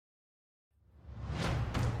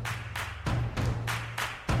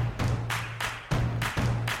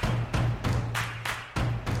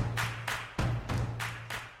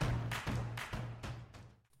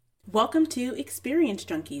Welcome to Experience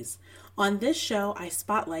Junkies. On this show, I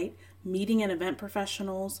spotlight meeting and event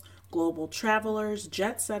professionals, global travelers,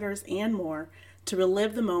 jet setters, and more to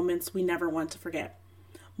relive the moments we never want to forget.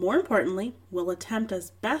 More importantly, we'll attempt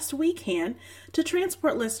as best we can to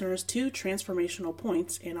transport listeners to transformational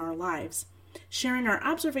points in our lives, sharing our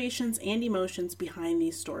observations and emotions behind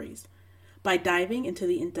these stories. By diving into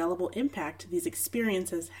the indelible impact these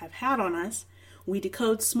experiences have had on us, we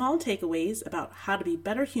decode small takeaways about how to be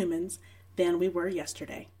better humans than we were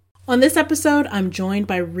yesterday. On this episode, I'm joined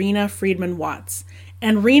by Rena Friedman Watts,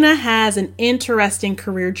 and Rena has an interesting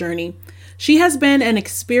career journey. She has been an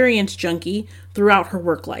experience junkie throughout her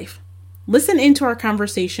work life. Listen into our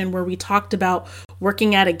conversation where we talked about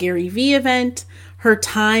working at a Gary Vee event, her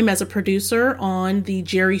time as a producer on the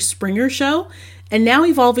Jerry Springer Show, and now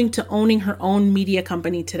evolving to owning her own media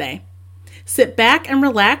company today. Sit back and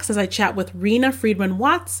relax as I chat with Rena Friedman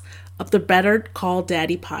Watts of the Better Call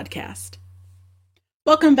Daddy podcast.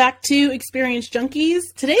 Welcome back to Experience Junkies.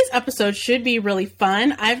 Today's episode should be really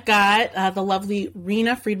fun. I've got the lovely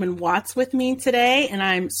Rena Friedman Watts with me today, and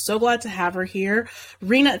I'm so glad to have her here.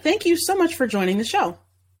 Rena, thank you so much for joining the show.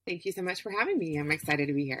 Thank you so much for having me. I'm excited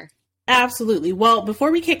to be here. Absolutely. Well,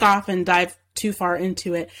 before we kick off and dive too far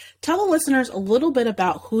into it, tell the listeners a little bit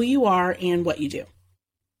about who you are and what you do.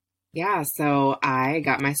 Yeah, so I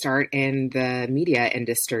got my start in the media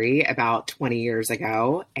industry about 20 years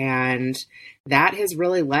ago, and that has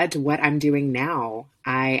really led to what I'm doing now.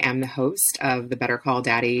 I am the host of the Better Call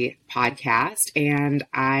Daddy podcast, and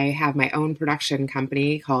I have my own production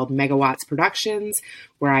company called Megawatts Productions,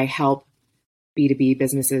 where I help B2B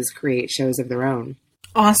businesses create shows of their own.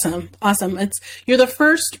 Awesome. You're the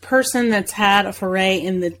first person that's had a foray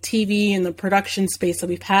in the TV and the production space that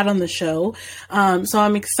we've had on the show. So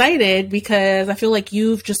I'm excited because I feel like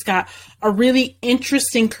you've just got a really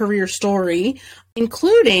interesting career story,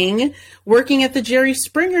 including working at the Jerry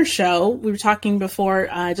Springer Show. We were talking before,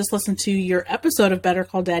 I just listened to your episode of Better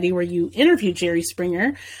Call Daddy where you interviewed Jerry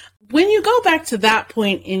Springer. When you go back to that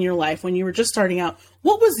point in your life, when you were just starting out,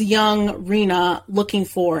 what was young Rena looking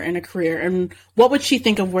for in a career, and what would she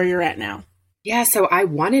think of where you're at now? Yeah, so I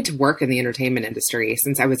wanted to work in the entertainment industry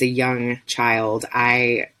since I was a young child.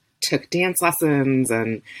 I took dance lessons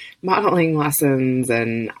and modeling lessons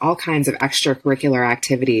and all kinds of extracurricular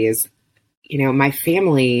activities. You know, my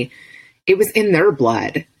family, it was in their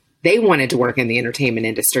blood. They wanted to work in the entertainment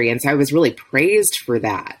industry, and so I was really praised for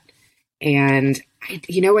that. And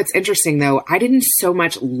what's interesting though, I didn't so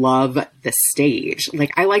much love the stage.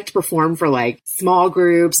 Like I liked to perform for like small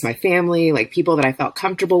groups, my family, like people that I felt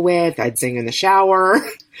comfortable with. I'd sing in the shower.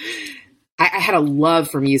 I had a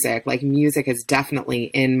love for music. Like music is definitely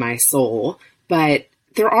in my soul, but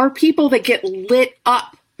there are people that get lit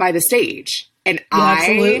up by the stage and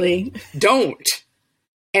Absolutely. I don't.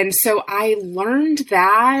 And so I learned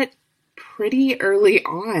that pretty early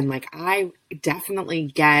on. Like I definitely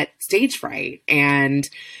get stage fright. And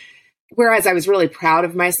whereas I was really proud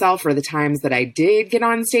of myself for the times that I did get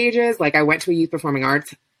on stages, like I went to a youth performing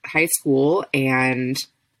arts high school, and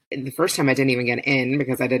the first time I didn't even get in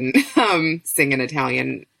because I didn't sing an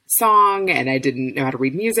Italian song and I didn't know how to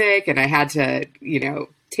read music, and I had to,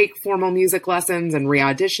 take formal music lessons and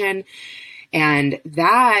re-audition. And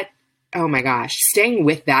that, oh my gosh, staying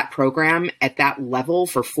with that program at that level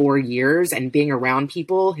for 4 years and being around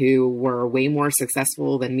people who were way more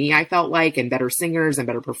successful than me, I felt like, and better singers and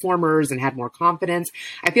better performers and had more confidence.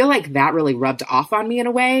 I feel like that really rubbed off on me in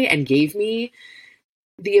a way and gave me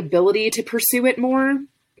the ability to pursue it more.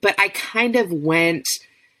 But I kind of went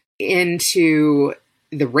into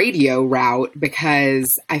the radio route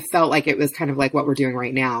because I felt like it was kind of like what we're doing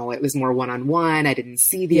right now. It was more one-on-one. I didn't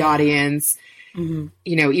see the audience. Mm-hmm.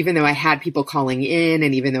 Even though I had people calling in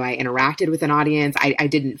and even though I interacted with an audience, I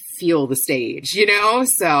didn't feel the stage,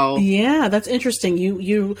 so. Yeah, that's interesting.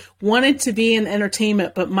 You wanted to be in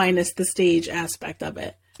entertainment, but minus the stage aspect of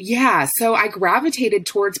it. Yeah. So I gravitated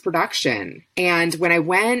towards production. And when I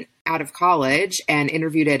went out of college and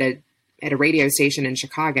interviewed at a radio station in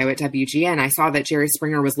Chicago at WGN, I saw that Jerry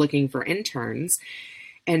Springer was looking for interns.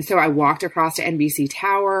 And so I walked across to NBC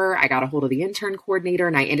Tower. I got a hold of the intern coordinator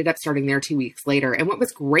and I ended up starting there 2 weeks later. And what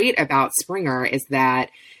was great about Springer is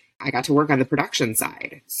that I got to work on the production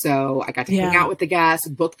side. So I got to hang out with the guests,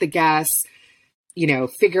 book the guests,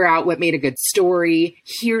 figure out what made a good story,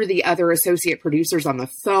 hear the other associate producers on the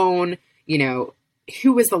phone,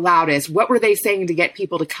 who was the loudest, what were they saying to get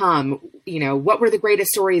people to come, what were the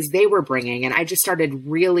greatest stories they were bringing. And I just started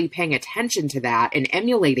really paying attention to that and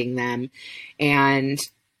emulating them. And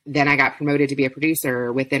then I got promoted to be a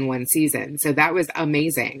producer within one season. So that was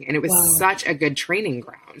amazing. And it was such a good training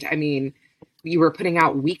ground. I mean, you were putting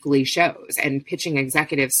out weekly shows and pitching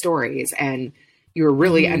executive stories, and you were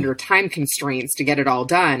really under time constraints to get it all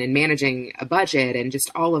done, and managing a budget and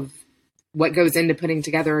just all of what goes into putting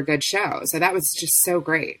together a good show. So that was just so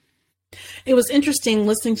great. It was interesting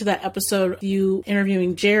listening to that episode of you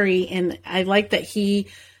interviewing Jerry, and I liked that he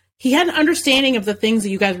had an understanding of the things that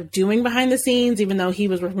you guys were doing behind the scenes, even though he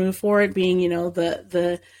was removed for it, being,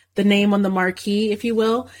 the name on the marquee, if you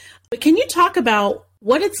will. But can you talk about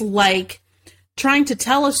what it's like trying to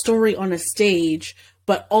tell a story on a stage,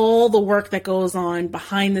 but all the work that goes on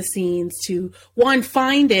behind the scenes to, one,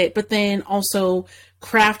 find it, but then also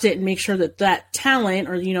craft it and make sure that that talent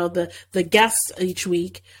or, the guests each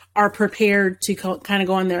week are prepared to kind of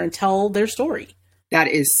go in there and tell their story? That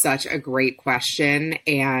is such a great question.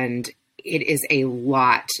 And it is a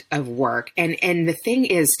lot of work. And the thing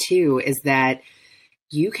is too, is that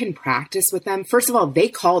you can practice with them. First of all, they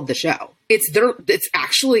called the show. It's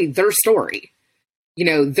actually their story.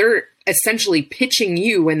 They're essentially pitching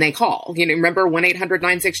you when they call. Remember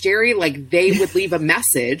 1-800-96-JERRY? Like, they would leave a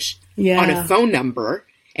message on a phone number,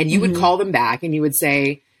 and you would call them back and you would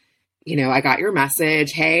say, I got your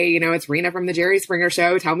message. Hey, it's Rena from the Jerry Springer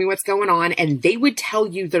Show. Tell me what's going on. And they would tell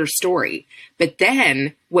you their story. But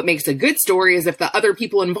then what makes a good story is if the other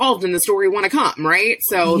people involved in the story want to come, right?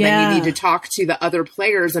 So then you need to talk to the other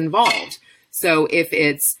players involved. So if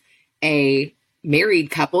it's a married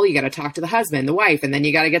couple, you got to talk to the husband, the wife, and then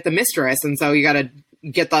you got to get the mistress. And so you got to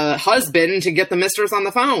get the husband to get the mistress on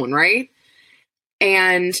the phone, right?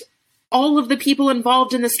 And all of the people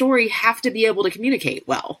involved in the story have to be able to communicate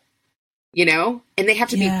well. And they have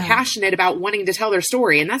to be passionate about wanting to tell their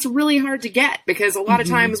story. And that's really hard to get because a lot of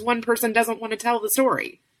times one person doesn't want to tell the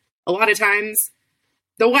story. A lot of times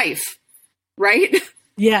the wife, right?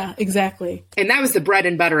 Yeah, exactly. And that was the bread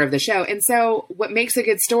and butter of the show. And so what makes a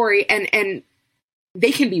good story, and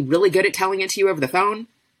they can be really good at telling it to you over the phone.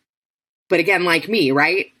 But again, like me,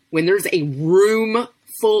 right? When there's a room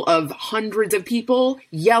full of hundreds of people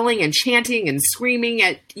yelling and chanting and screaming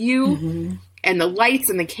at you, and the lights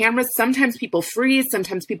and the cameras, sometimes people freeze.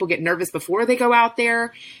 Sometimes people get nervous before they go out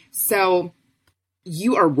there. So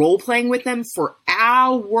you are role playing with them for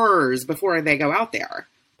hours before they go out there.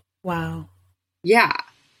 Wow. Yeah.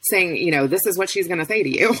 Saying, this is what she's going to say to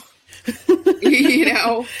you.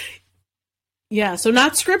 Yeah. So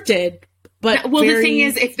not scripted, but the thing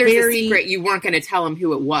is, if there's a secret, you weren't going to tell them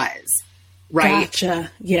who it was. Right.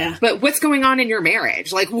 Gotcha. Yeah. But what's going on in your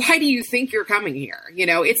marriage? Like, why do you think you're coming here?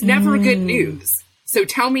 It's never good news. So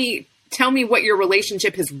tell me what your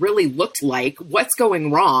relationship has really looked like. What's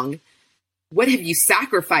going wrong? What have you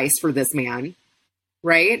sacrificed for this man?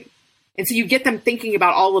 Right. And so you get them thinking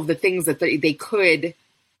about all of the things that they could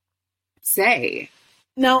say.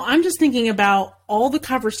 Now, I'm just thinking about all the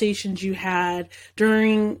conversations you had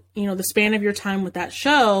during, the span of your time with that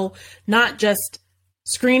show, not just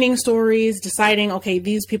screening stories, deciding, okay,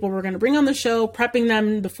 these people we're going to bring on the show, prepping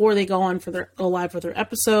them before they go live for their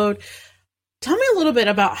episode. Tell me a little bit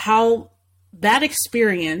about how that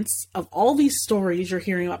experience of all these stories you're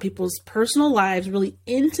hearing about people's personal lives, really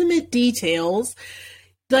intimate details,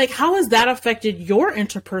 like how has that affected your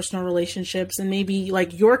interpersonal relationships and maybe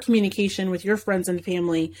like your communication with your friends and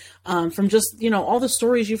family from just, all the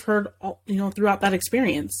stories you've heard, throughout that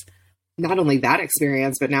experience? Not only that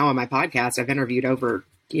experience, but now on my podcast, I've interviewed over,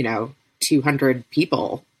 200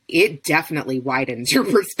 people. It definitely widens your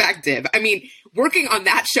perspective. I mean, working on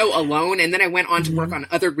that show alone, and then I went on to work on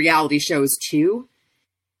other reality shows too.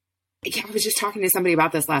 Yeah, I was just talking to somebody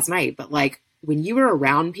about this last night, but like when you are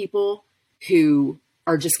around people who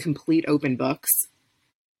are just complete open books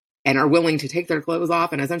and are willing to take their clothes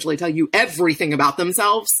off and essentially tell you everything about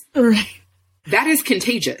themselves, right, that is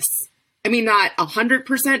contagious. I mean, not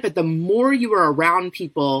 100%, but the more you are around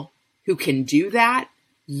people who can do that,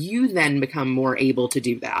 you then become more able to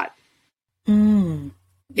do that.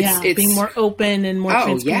 It's being more open and more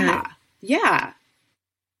transparent. Yeah.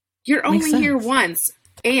 You're only here once.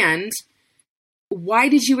 And why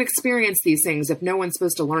did you experience these things if no one's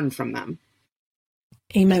supposed to learn from them?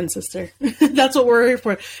 Amen, sister. That's what we're here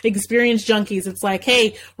for. Experience junkies. It's like,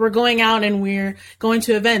 hey, we're going out and we're going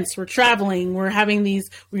to events. We're traveling. We're having these,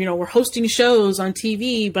 we're hosting shows on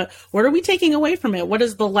TV, but what are we taking away from it? What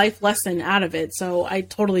is the life lesson out of it? So I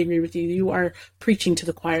totally agree with you. You are preaching to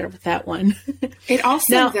the choir with that one. It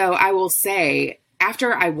also, though, I will say,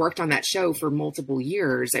 after I worked on that show for multiple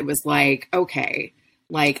years, it was like, okay,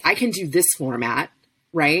 like I can do this format,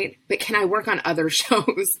 right? But can I work on other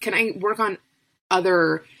shows? Can I work on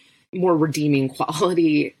other more redeeming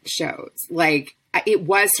quality shows? Like, it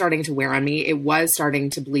was starting to wear on me. It was starting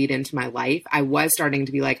to bleed into my life. I was starting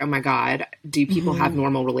to be like, oh my God, do people have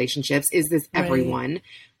normal relationships? Is this everyone?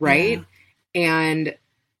 Right. Yeah. And,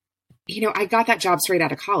 I got that job straight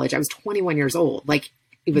out of college. I was 21 years old. Like,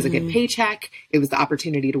 it was a good paycheck. It was the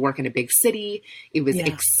opportunity to work in a big city. It was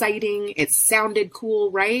exciting. It sounded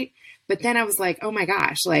cool. Right. But then I was like, oh my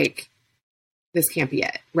gosh, like, this can't be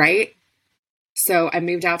it. Right. So I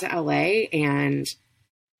moved out to LA and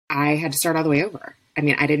I had to start all the way over. I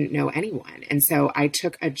mean, I didn't know anyone. And so I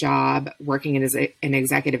took a job working as an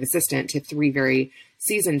executive assistant to 3 very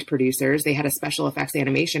seasoned producers. They had a special effects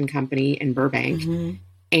animation company in Burbank.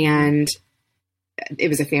 And it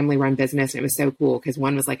was a family-run business. And it was so cool because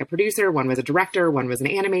one was like a producer, one was a director, one was an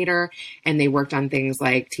animator. And they worked on things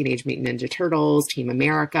like Teenage Mutant Ninja Turtles, Team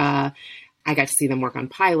America. I got to see them work on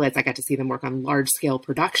pilots. I got to see them work on large scale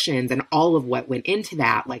productions and all of what went into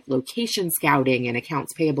that, like location scouting and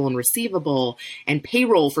accounts payable and receivable and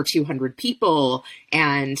payroll for 200 people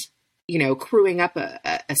and, crewing up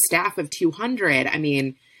a staff of 200. I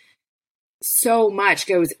mean, so much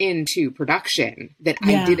goes into production that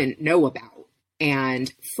I didn't know about.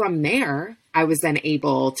 And from there, I was then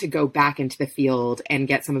able to go back into the field and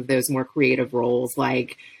get some of those more creative roles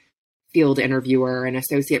like field interviewer, an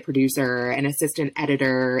associate producer, an assistant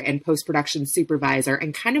editor, and post-production supervisor,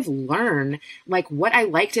 and kind of learn like what I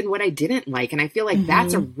liked and what I didn't like. And I feel like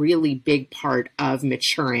that's a really big part of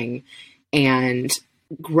maturing and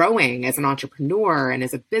growing as an entrepreneur and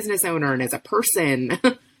as a business owner and as a person.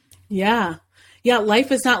 Yeah.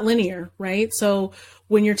 Life is not linear, right? So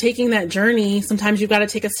when you're taking that journey, sometimes you've got to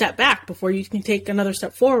take a step back before you can take another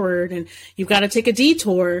step forward, and you've got to take a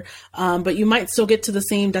detour, but you might still get to the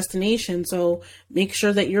same destination. So make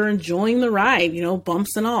sure that you're enjoying the ride,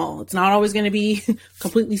 bumps and all. It's not always going to be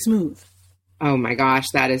completely smooth. Oh my gosh,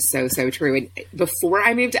 that is so, so true. And before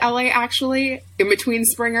I moved to LA, actually, in between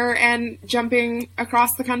Springer and jumping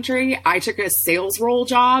across the country, I took a sales role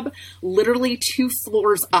job literally 2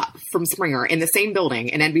 floors up from Springer in the same building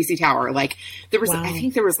in NBC Tower. Like there was, I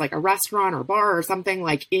think there was like a restaurant or bar or something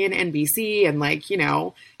like in NBC. And like,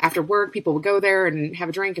 after work, people would go there and have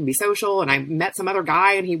a drink and be social. And I met some other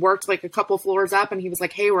guy and he worked like a couple floors up and he was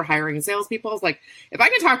like, hey, we're hiring salespeople. I was like, if I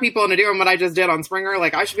can talk people into doing what I just did on Springer,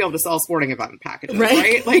 like I should be able to sell sporting events packages,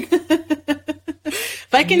 right? Like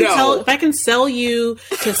if I can sell you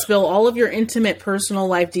to spill all of your intimate personal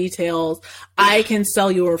life details, I can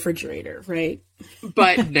sell you a refrigerator, right?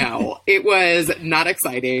 But no, it was not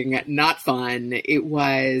exciting, not fun. It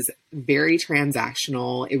was very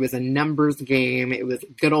transactional. It was a numbers game. It was a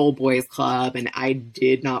good old boys club. And I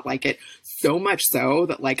did not like it, so much so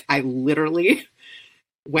that like I literally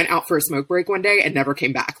went out for a smoke break one day and never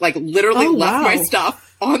came back. Like literally left my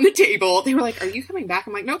stuff on the table. They were like, are you coming back?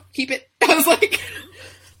 I'm like, nope, keep it. I was like,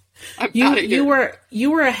 I'm out of here.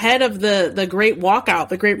 You were ahead of the great walkout,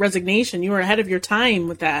 the great resignation. You were ahead of your time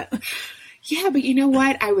with that. Yeah, but you know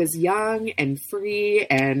what? I was young and free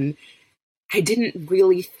and I didn't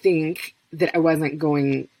really think that I wasn't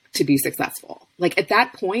going to be successful. Like at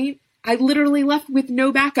that point, I literally left with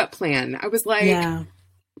no backup plan. I was like,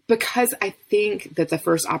 because I think that the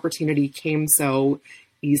first opportunity came so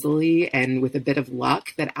easily and with a bit of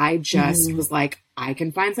luck that I just was like, I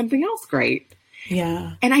can find something else great.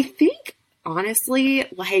 Yeah. And I think honestly,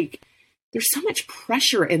 like there's so much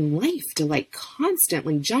pressure in life to like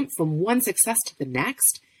constantly jump from one success to the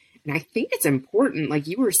next. And I think it's important, like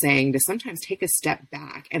you were saying, to sometimes take a step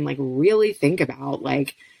back and like really think about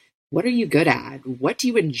like, what are you good at? What do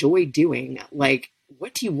you enjoy doing? Like,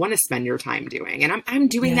 what do you want to spend your time doing? And I'm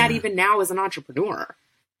doing that even now as an entrepreneur.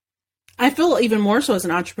 I feel even more so as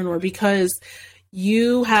an entrepreneur because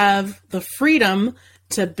you have the freedom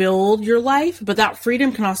to build your life, but that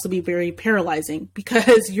freedom can also be very paralyzing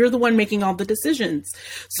because you're the one making all the decisions.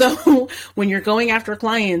 So when you're going after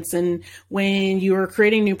clients and when you're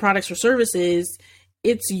creating new products or services,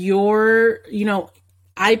 it's your,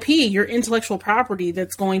 IP, your intellectual property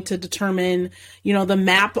that's going to determine, the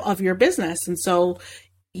map of your business. And so,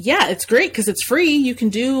 yeah, it's great because it's free. You can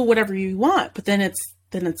do whatever you want, but then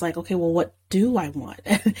it's like, okay, well, what do I want?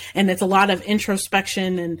 And it's a lot of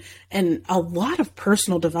introspection and a lot of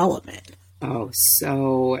personal development. Oh,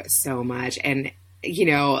 so much. And,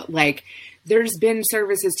 like there's been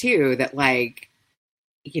services too that like,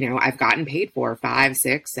 I've gotten paid for 5,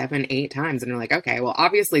 6, 7, 8 times. And you're like, okay, well,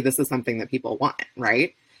 obviously this is something that people want.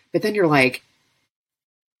 Right. But then you're like,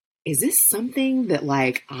 is this something that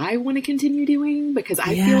like I want to continue doing? Because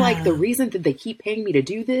I feel like the reason that they keep paying me to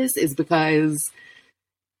do this is because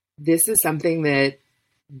this is something that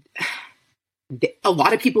a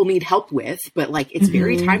lot of people need help with, but like, it's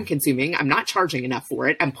very time consuming. I'm not charging enough for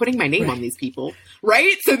it. I'm putting my name on these people.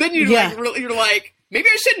 Right. So then you're like, maybe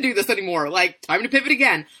I shouldn't do this anymore. Like, time to pivot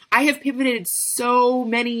again. I have pivoted so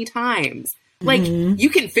many times. Like, you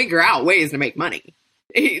can figure out ways to make money.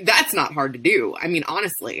 That's not hard to do. I mean,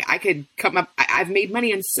 honestly, I could come up, I've made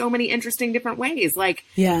money in so many interesting different ways. Like,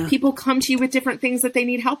 people come to you with different things that they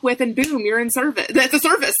need help with, and boom, you're in service. That's a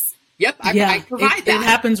service. Yep. I provide that. It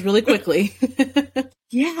happens really quickly.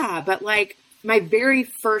 Yeah. But like, my very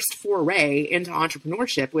first foray into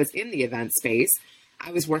entrepreneurship was in the event space.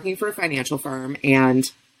 I was working for a financial firm, and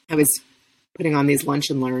I was putting on these lunch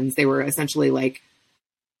and learns. They were essentially like,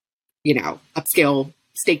 you know, upscale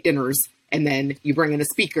steak dinners. And then you bring in a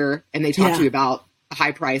speaker and they talk to you about a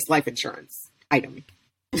high price life insurance item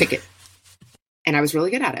ticket. And I was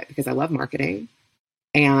really good at it because I love marketing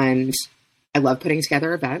and I love putting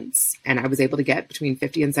together events. And I was able to get between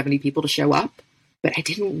 50 and 70 people to show up, but I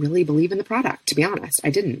didn't really believe in the product, to be honest. I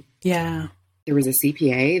didn't. Yeah. There was a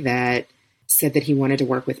CPA that said that he wanted to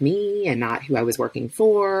work with me and not who I was working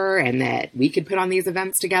for, and that we could put on these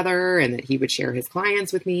events together, and that he would share his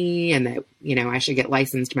clients with me, and that, you know, I should get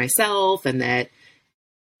licensed myself, and that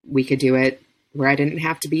we could do it where I didn't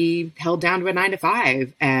have to be held down to a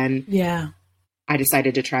 9-to-5. And I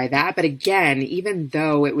decided to try that. But again, even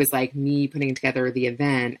though it was like me putting together the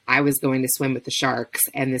event, I was going to swim with the sharks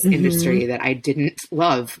and this industry that I didn't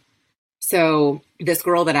love. So this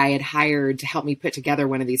girl that I had hired to help me put together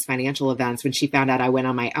one of these financial events, when she found out I went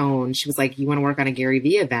on my own, she was like, "You want to work on a Gary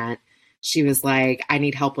Vee event?" She was like, "I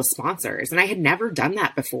need help with sponsors." And I had never done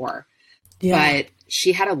that before. But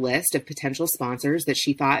she had a list of potential sponsors that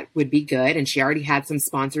she thought would be good. And she already had some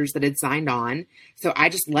sponsors that had signed on. So I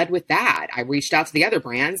just led with that. I reached out to the other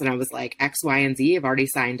brands and I was like, X, Y, and Z have already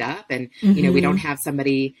signed up. And, you know, we don't have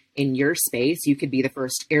somebody in your space. You could be the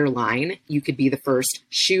first airline. You could be the first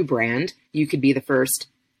shoe brand. You could be the first.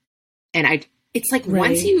 And it's like,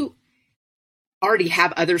 once you already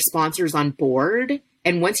have other sponsors on board,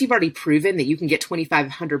 and once you've already proven that you can get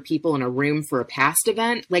 2,500 people in a room for a past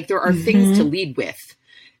event, like, there are things to lead with.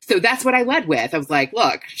 So that's what I led with. I was like,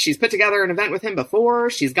 look, she's put together an event with him before.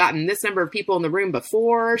 She's gotten this number of people in the room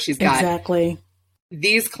before. She's got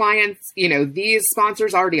these clients, you know, these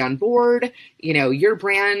sponsors already on board. You know, your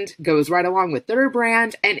brand goes right along with their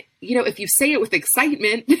brand. And, you know, if you say it with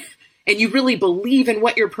excitement and you really believe in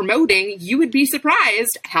what you're promoting, you would be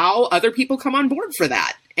surprised how other people come on board for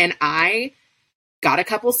that. And I got a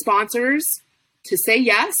couple sponsors to say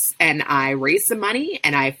yes, and I raised some money,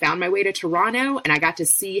 and I found my way to Toronto, and I got to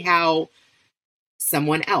see how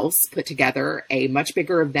someone else put together a much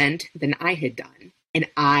bigger event than I had done. And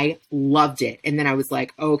I loved it. And then I was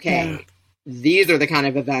like, okay, these are the kind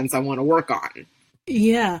of events I want to work on.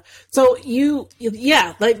 Yeah. So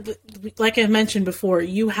like I mentioned before,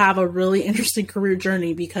 you have a really interesting career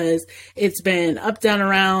journey because it's been up, down,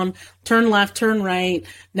 around, turn left, turn right,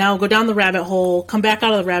 now go down the rabbit hole, come back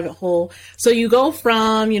out of the rabbit hole. So you go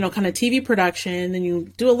from, you know, kind of TV production, then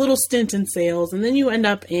you do a little stint in sales, and then you end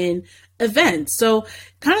up in events. So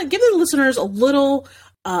kind of give the listeners a little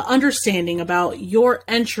understanding about your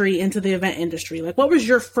entry into the event industry. Like, what was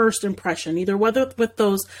your first impression, either whether with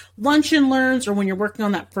those lunch and learns or when you're working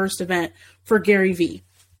on that first event for Gary Vee?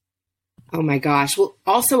 Oh my gosh. Well,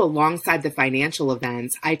 also alongside the financial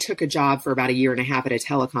events, I took a job for about 1.5 years at a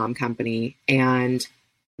telecom company, and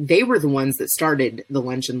they were the ones that started the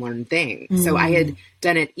lunch and learn thing. So I had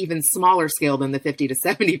done it even smaller scale than the 50 to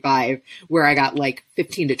 75, where I got like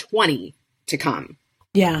 15 to 20 to come.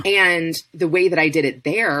 Yeah. And the way that I did it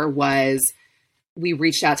there was we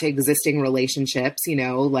reached out to existing relationships, you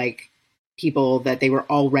know, like people that they were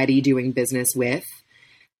already doing business with.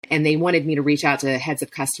 And they wanted me to reach out to heads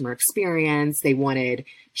of customer experience. They wanted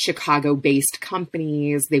Chicago-based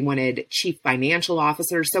companies. They wanted chief financial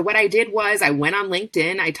officers. So what I did was I went on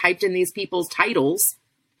LinkedIn. I typed in these people's titles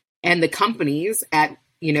and the companies at,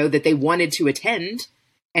 you know, that they wanted to attend.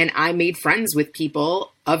 And I made friends with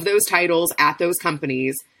people of those titles at those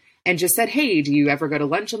companies and just said, hey, do you ever go to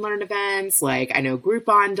lunch and learn events? Like, I know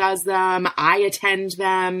Groupon does them. I attend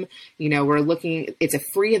them. You know, it's a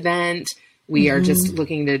free event. We are just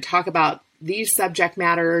looking to talk about these subject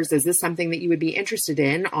matters. Is this something that you would be interested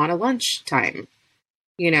in on a lunch time?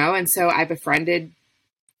 You know, and so I befriended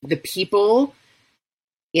the people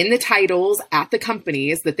in the titles at the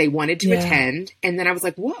companies that they wanted to attend. And then I was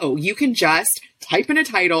like, whoa, you can just type in a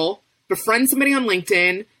title, befriend somebody on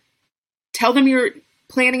LinkedIn, tell them you're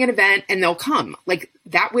planning an event, and they'll come. Like,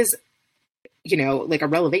 that was, you know, like a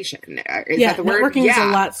revelation. Is that the word? Networking is a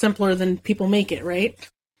lot simpler than people make it, right?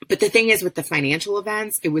 But the thing is, with the financial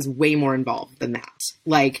events, it was way more involved than that.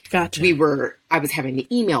 Like, Gotcha. I was having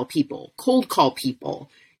to email people, cold call people,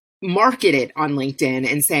 market it on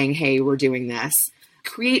LinkedIn and saying, hey, we're doing this,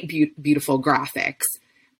 create beautiful graphics.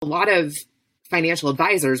 A lot of financial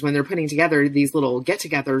advisors, when they're putting together these little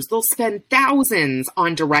get-togethers, they'll spend thousands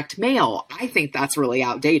on direct mail. I think that's really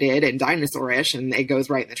outdated and dinosaurish, and it goes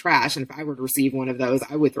right in the trash. And if I were to receive one of those,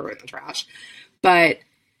 I would throw it in the trash. But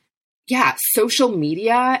yeah, social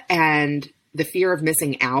media and the fear of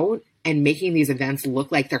missing out and making these events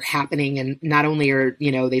look like they're happening. And not only are,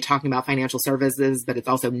 they talking about financial services, but it's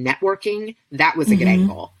also networking. That was a good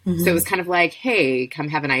angle. So it was kind of like, hey, come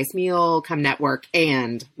have a nice meal, come network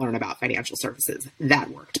and learn about financial services. That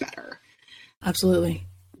worked better. Absolutely.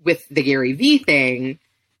 With the Gary Vee thing,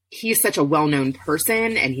 he's such a well-known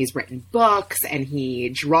person and he's written books and he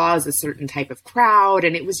draws a certain type of crowd.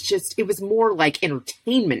 And it was more like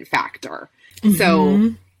entertainment factor.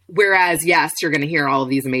 So whereas, yes, you're going to hear all of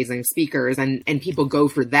these amazing speakers and people go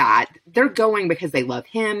for that. They're going because they love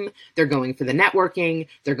him. They're going for the networking.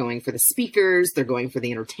 They're going for the speakers. They're going for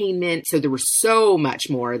the entertainment. So there was so much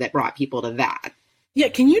more that brought people to that. Yeah,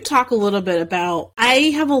 can you talk a little bit about,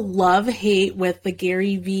 I have a love-hate with the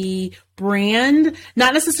Gary Vee brand,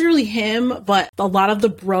 not necessarily him, but a lot of the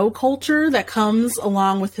bro culture that comes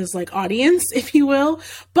along with his audience, if you will.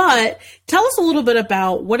 But tell us a little bit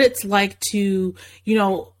about what it's like to,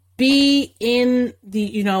 be in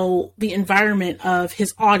the, the environment of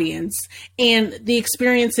his audience and the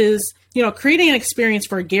experiences, creating an experience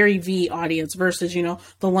for a Gary Vee audience versus,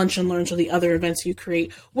 the lunch and learns or the other events you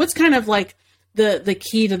create. What's kind of the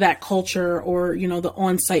key to that culture or, the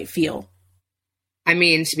on-site feel? I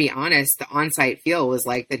mean, to be honest, the on-site feel was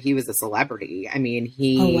like that he was a celebrity. I mean,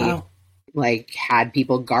 he had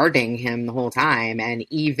people guarding him the whole time. And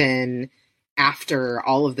even after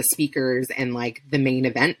all of the speakers and the main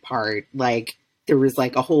event part, there was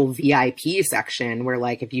a whole VIP section where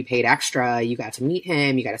if you paid extra, you got to meet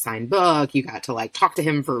him, you got to sign book, you got to talk to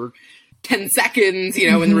him for 10 seconds,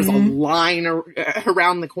 and there was a line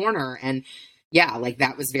around the corner. And yeah,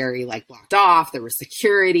 that was very blocked off. There was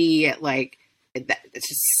security. It's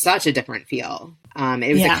just such a different feel.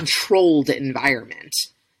 It was a controlled environment,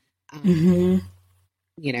 and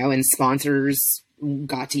sponsors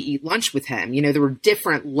got to eat lunch with him. There were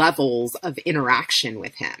different levels of interaction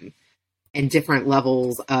with him and different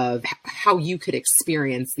levels of how you could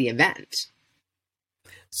experience the event.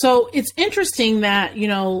 So it's interesting that,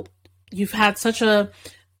 you've had such a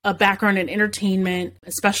background in entertainment,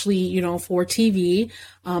 especially, for TV,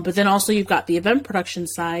 but then also you've got the event production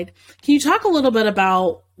side. Can you talk a little bit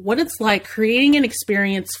about what it's like creating an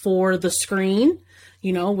experience for the screen,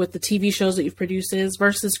 with the TV shows that you've produced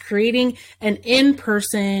versus creating an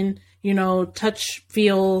in-person, touch,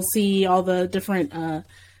 feel, see all the different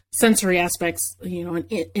sensory aspects,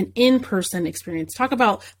 an in-person experience. Talk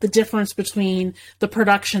about the difference between the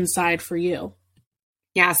production side for you.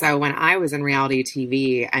 Yeah, so when I was in reality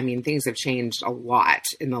TV, I mean, things have changed a lot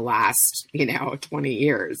in the last, 20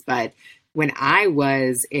 years. But when I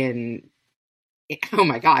was oh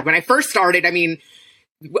my God, when I first started, I mean,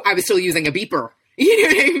 I was still using a beeper. You know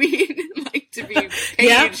what I mean? To be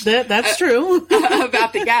paged, yeah, that's true.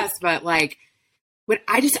 about the guests. But when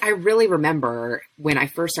I really remember when I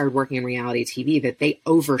first started working in reality TV that they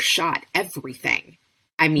overshot everything.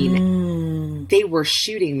 I mean, they were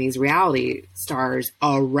shooting these reality stars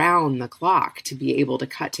around the clock to be able to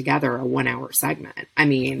cut together a 1-hour segment. I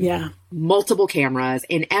mean, multiple cameras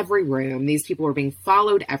in every room. These people were being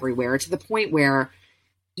followed everywhere to the point where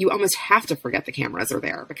you almost have to forget the cameras are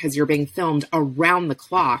there because you're being filmed around the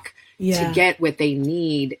clock to get what they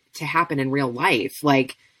need to happen in real life.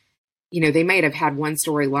 They might have had one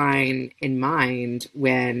storyline in mind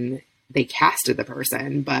when they casted the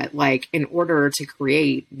person, but in order to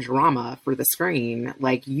create drama for the screen,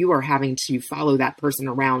 you are having to follow that person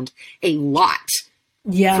around a lot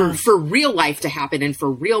for real life to happen and for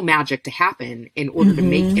real magic to happen in order to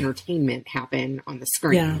make entertainment happen on the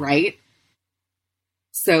screen. Right.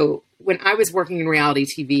 So when I was working in reality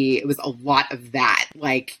TV, it was a lot of that,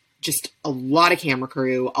 just a lot of camera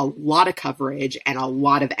crew, a lot of coverage, and a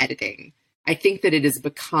lot of editing. I think that it has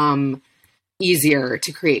become easier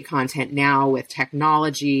to create content now with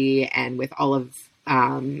technology and with all of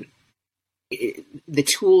the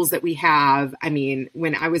tools that we have. I mean,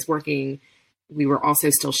 when I was working, we were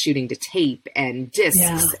also still shooting to tape and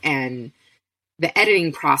discs, and the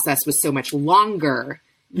editing process was so much longer.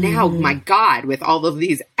 Now, my God, with all of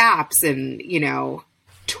these apps and,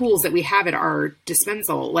 tools that we have at our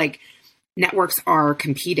disposal, networks are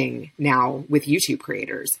competing now with YouTube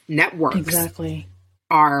creators. Networks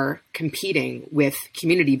are competing with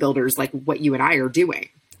community builders like what you and I are doing.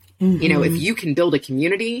 You know, if you can build a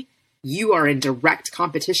community, you are in direct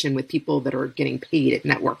competition with people that are getting paid at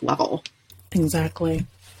network level. Exactly.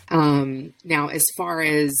 Now, as far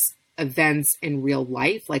as events in real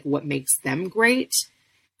life, like what makes them great,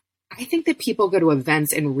 I think that people go to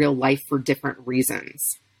events in real life for different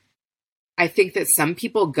reasons. I think that some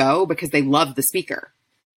people go because they love the speaker.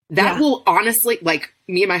 That will honestly, like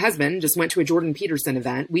me and my husband just went to a Jordan Peterson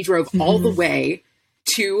event. We drove all the way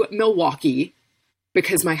to Milwaukee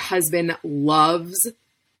because my husband loves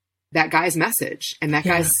that guy's message and that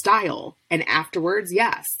guy's style. And afterwards,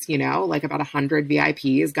 yes, you know, like about 100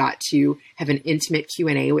 VIPs got to have an intimate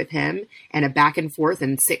Q&A with him and a back and forth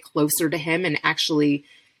and sit closer to him and actually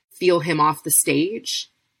feel him off the stage,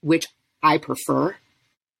 which I prefer.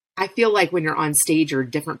 I feel like when you're on stage, you're a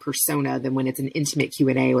different persona than when it's an intimate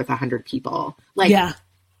Q&A with 100 people. Like,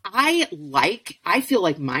 I feel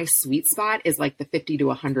like my sweet spot is like the 50 to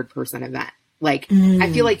 100 person event. Like,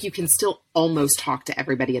 I feel like you can still almost talk to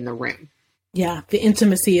everybody in the room. Yeah. The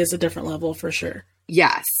intimacy is a different level for sure.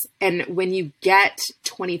 Yes. And when you get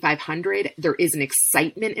 2,500, there is an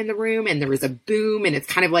excitement in the room and there is a boom. And it's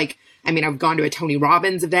kind of like, I mean, I've gone to a Tony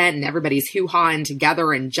Robbins event and everybody's hoo-hawing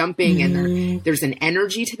together and jumping and there's an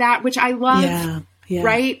energy to that, which I love.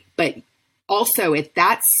 Right. But also at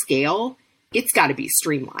that scale, it's got to be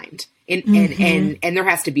streamlined. And there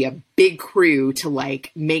has to be a big crew to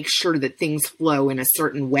like make sure that things flow in a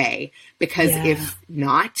certain way, because if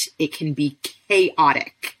not, it can be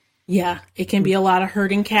chaotic. Yeah, it can be a lot of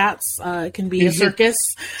herding cats. It can be a circus.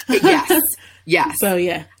 Yes. So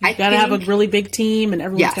yeah, you got to have a really big team, and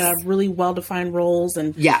everyone's got to have really well-defined roles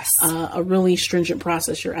and a really stringent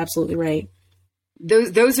process. You're absolutely right.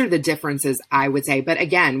 Those are the differences, I would say. But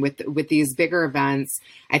again, with these bigger events,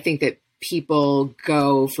 I think that people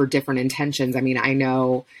go for different intentions. I mean, I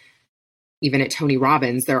know even at Tony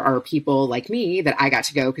Robbins, there are people like me that I got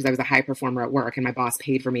to go because I was a high performer at work and my boss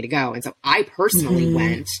paid for me to go. And so I personally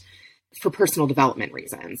went for personal development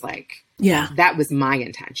reasons. Like, that was my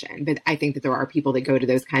intention. But I think that there are people that go to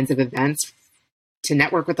those kinds of events to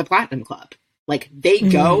network with the Platinum Club. Like, they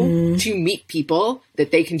go to meet people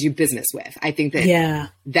that they can do business with. I think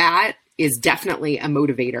that that is definitely a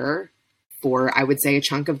motivator for, I would say, a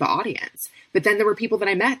chunk of the audience. But then there were people that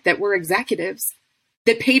I met that were executives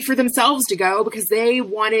that paid for themselves to go because they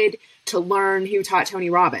wanted to learn who taught Tony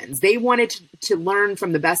Robbins. They wanted to learn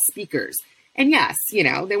from the best speakers. And yes, you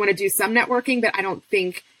know, they want to do some networking, but I don't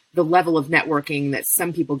think the level of networking that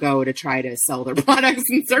some people go to try to sell their products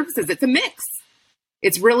and services. It's a mix.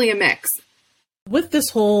 It's really a mix. With this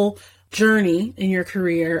whole journey in your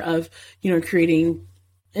career of, you know, creating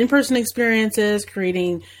in-person experiences,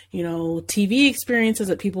 creating, you know, TV experiences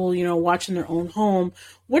that people, you know, watch in their own home,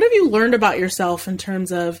 what have you learned about yourself in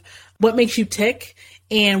terms of what makes you tick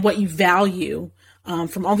and what you value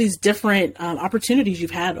from all these different opportunities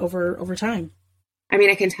you've had over time? I mean,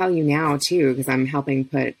 I can tell you now too, because I'm helping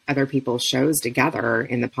put other people's shows together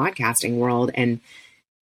in the podcasting world. And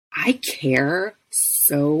I care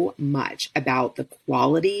so much about the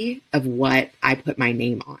quality of what I put my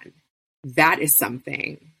name on. That is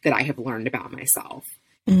something that I have learned about myself.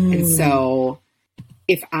 And so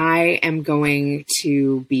if I am going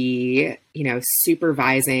to be, you know,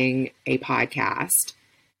 supervising a podcast,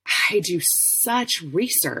 I do such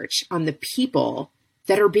research on the people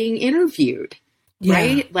that are being interviewed,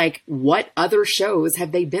 right? Like, what other shows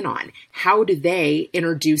have they been on? How do they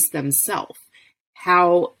introduce themselves?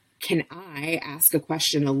 How can I ask a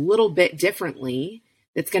question a little bit differently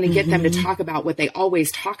that's going to get them to talk about what they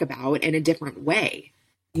always talk about in a different way?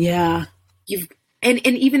 Yeah. And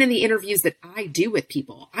even in the interviews that I do with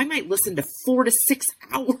people, I might listen to 4 to 6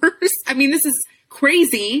 hours. I mean, this is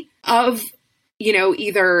crazy of, you know,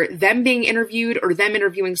 either them being interviewed or them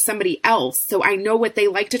interviewing somebody else. So I know what they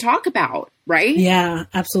like to talk about, right? Yeah,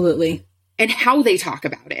 absolutely. And how they talk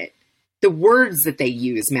about it. The words that they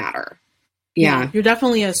use matter. Yeah. You're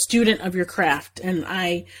definitely a student of your craft, and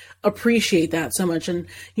I appreciate that so much. And,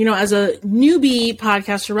 you know, as a newbie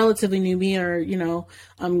podcaster, relatively newbie, or, you know,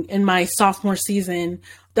 in my sophomore season,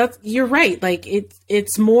 you're right. Like,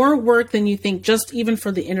 it's more work than you think, just even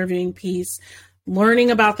for the interviewing piece,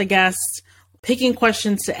 learning about the guests, picking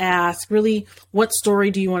questions to ask, really, what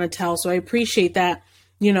story do you want to tell? So I appreciate that,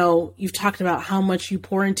 you know, you've talked about how much you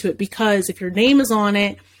pour into it, because if your name is on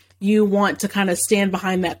it, you want to kind of stand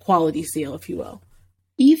behind that quality seal, if you will.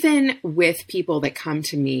 Even with people that come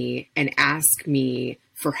to me and ask me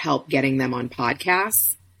for help getting them on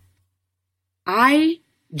podcasts, I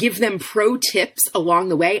give them pro tips along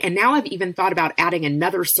the way. And now I've even thought about adding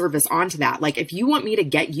another service onto that. Like if you want me to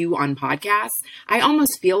get you on podcasts, I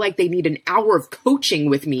almost feel like they need an hour of coaching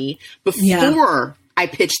with me before I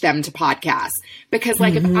pitch them to podcasts. Because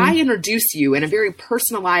like if I introduce you in a very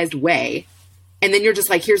personalized way, and then you're just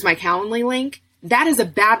like, here's my Calendly link, that is a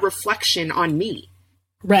bad reflection on me.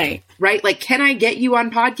 Right. Right? Like, can I get you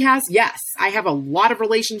on podcasts? Yes. I have a lot of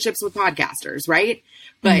relationships with podcasters, right?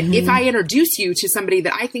 But if I introduce you to somebody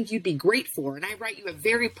that I think you'd be great for, and I write you a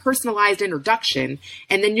very personalized introduction,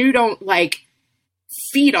 and then you don't like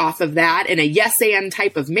feed off of that in a yes and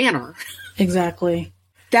type of manner. Exactly.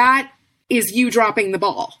 That is you dropping the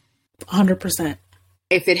ball. 100%.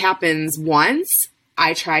 If it happens once,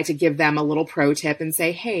 I try to give them a little pro tip and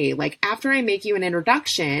say, hey, like after I make you an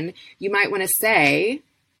introduction, you might want to say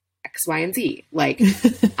X, Y, and Z. Like,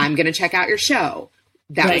 I'm going to check out your show.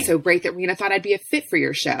 That was so great that Rena thought I'd be a fit for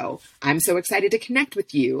your show. I'm so excited to connect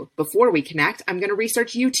with you. Before we connect, I'm going to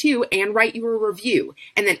research you too and write you a review.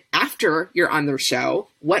 And then after you're on their show,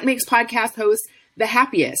 what makes podcast hosts the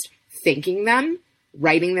happiest? Thanking them,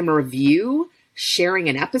 writing them a review, sharing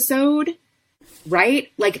an episode,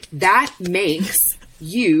 right? Like that makes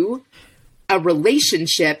you a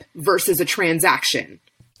relationship versus a transaction.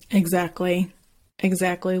 Exactly.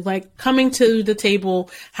 Exactly. Like coming to the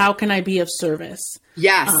table, how can I be of service?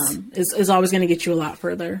 Yes. Is always going to get you a lot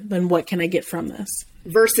further than what can I get from this?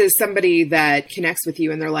 Versus somebody that connects with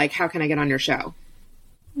you and they're like, how can I get on your show?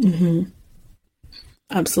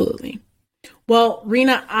 Absolutely. Well,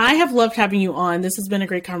 Rena, I have loved having you on. This has been a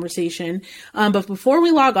great conversation. But before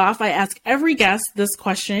we log off, I ask every guest this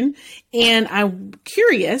question, and I'm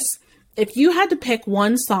curious, if you had to pick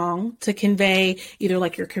one song to convey either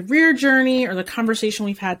like your career journey or the conversation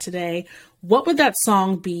we've had today, what would that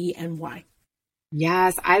song be and why?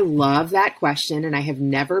 Yes, I love that question. And I have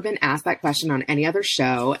never been asked that question on any other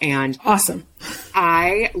show. And awesome.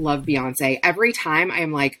 I love Beyonce. Every time I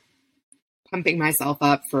am like pumping myself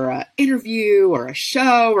up for an interview or a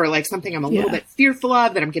show or like something I'm a little bit fearful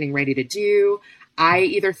of that I'm getting ready to do, I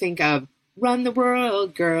either think of Run the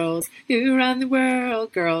World Girls, Who Run the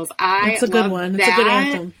World Girls. It's a good one. It's a good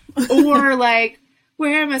anthem. Or like,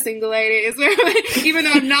 where are my single ladies? Even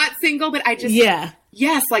though I'm not single, but I just,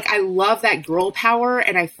 yes, like I love that girl power.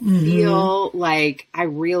 And I feel like I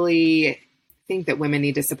really think that women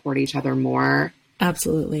need to support each other more.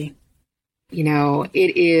 Absolutely. You know,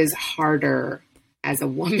 it is harder as a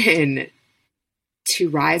woman to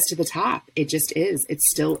rise to the top. It just is. It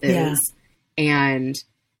still is. And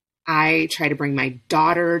I try to bring my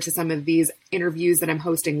daughter to some of these interviews that I'm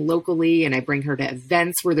hosting locally, and I bring her to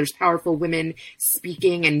events where there's powerful women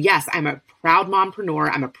speaking. And yes, I'm a proud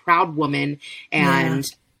mompreneur. I'm a proud woman, and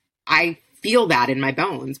I feel that in my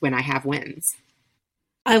bones when I have wins.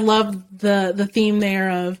 I love the theme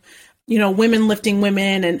there of, you know, women lifting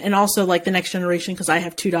women and also like the next generation, because I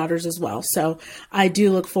have 2 daughters as well. So I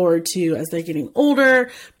do look forward to, as they're getting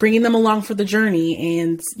older, bringing them along for the journey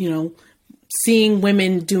and, you know, seeing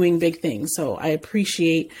women doing big things. So I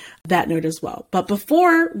appreciate that note as well. But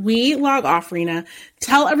before we log off, Rena,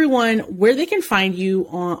 tell everyone where they can find you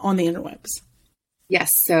on the interwebs. Yes.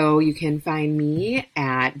 So you can find me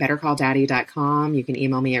at bettercalldaddy.com. You can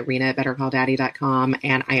email me at rena@bettercalldaddy.com.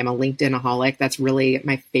 And I am a LinkedIn-aholic. That's really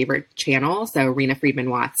my favorite channel. So Rena Friedman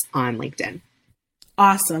Watts on LinkedIn.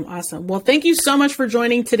 Awesome. Awesome. Well, thank you so much for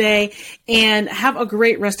joining today, and have a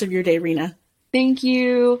great rest of your day, Rena. Thank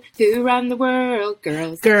you. Who run the world,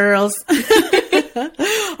 girls? Girls.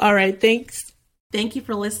 All right. Thanks. Thank you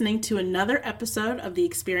for listening to another episode of the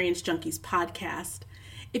Experience Junkies podcast.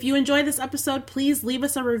 If you enjoyed this episode, please leave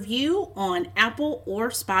us a review on Apple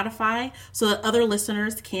or Spotify so that other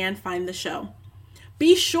listeners can find the show.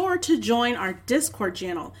 Be sure to join our Discord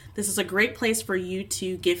channel. This is a great place for you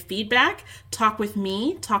to give feedback, talk with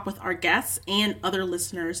me, talk with our guests and other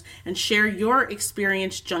listeners, and share your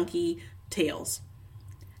Experience Junkie tales.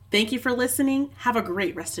 Thank you for listening. Have a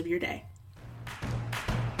great rest of your day.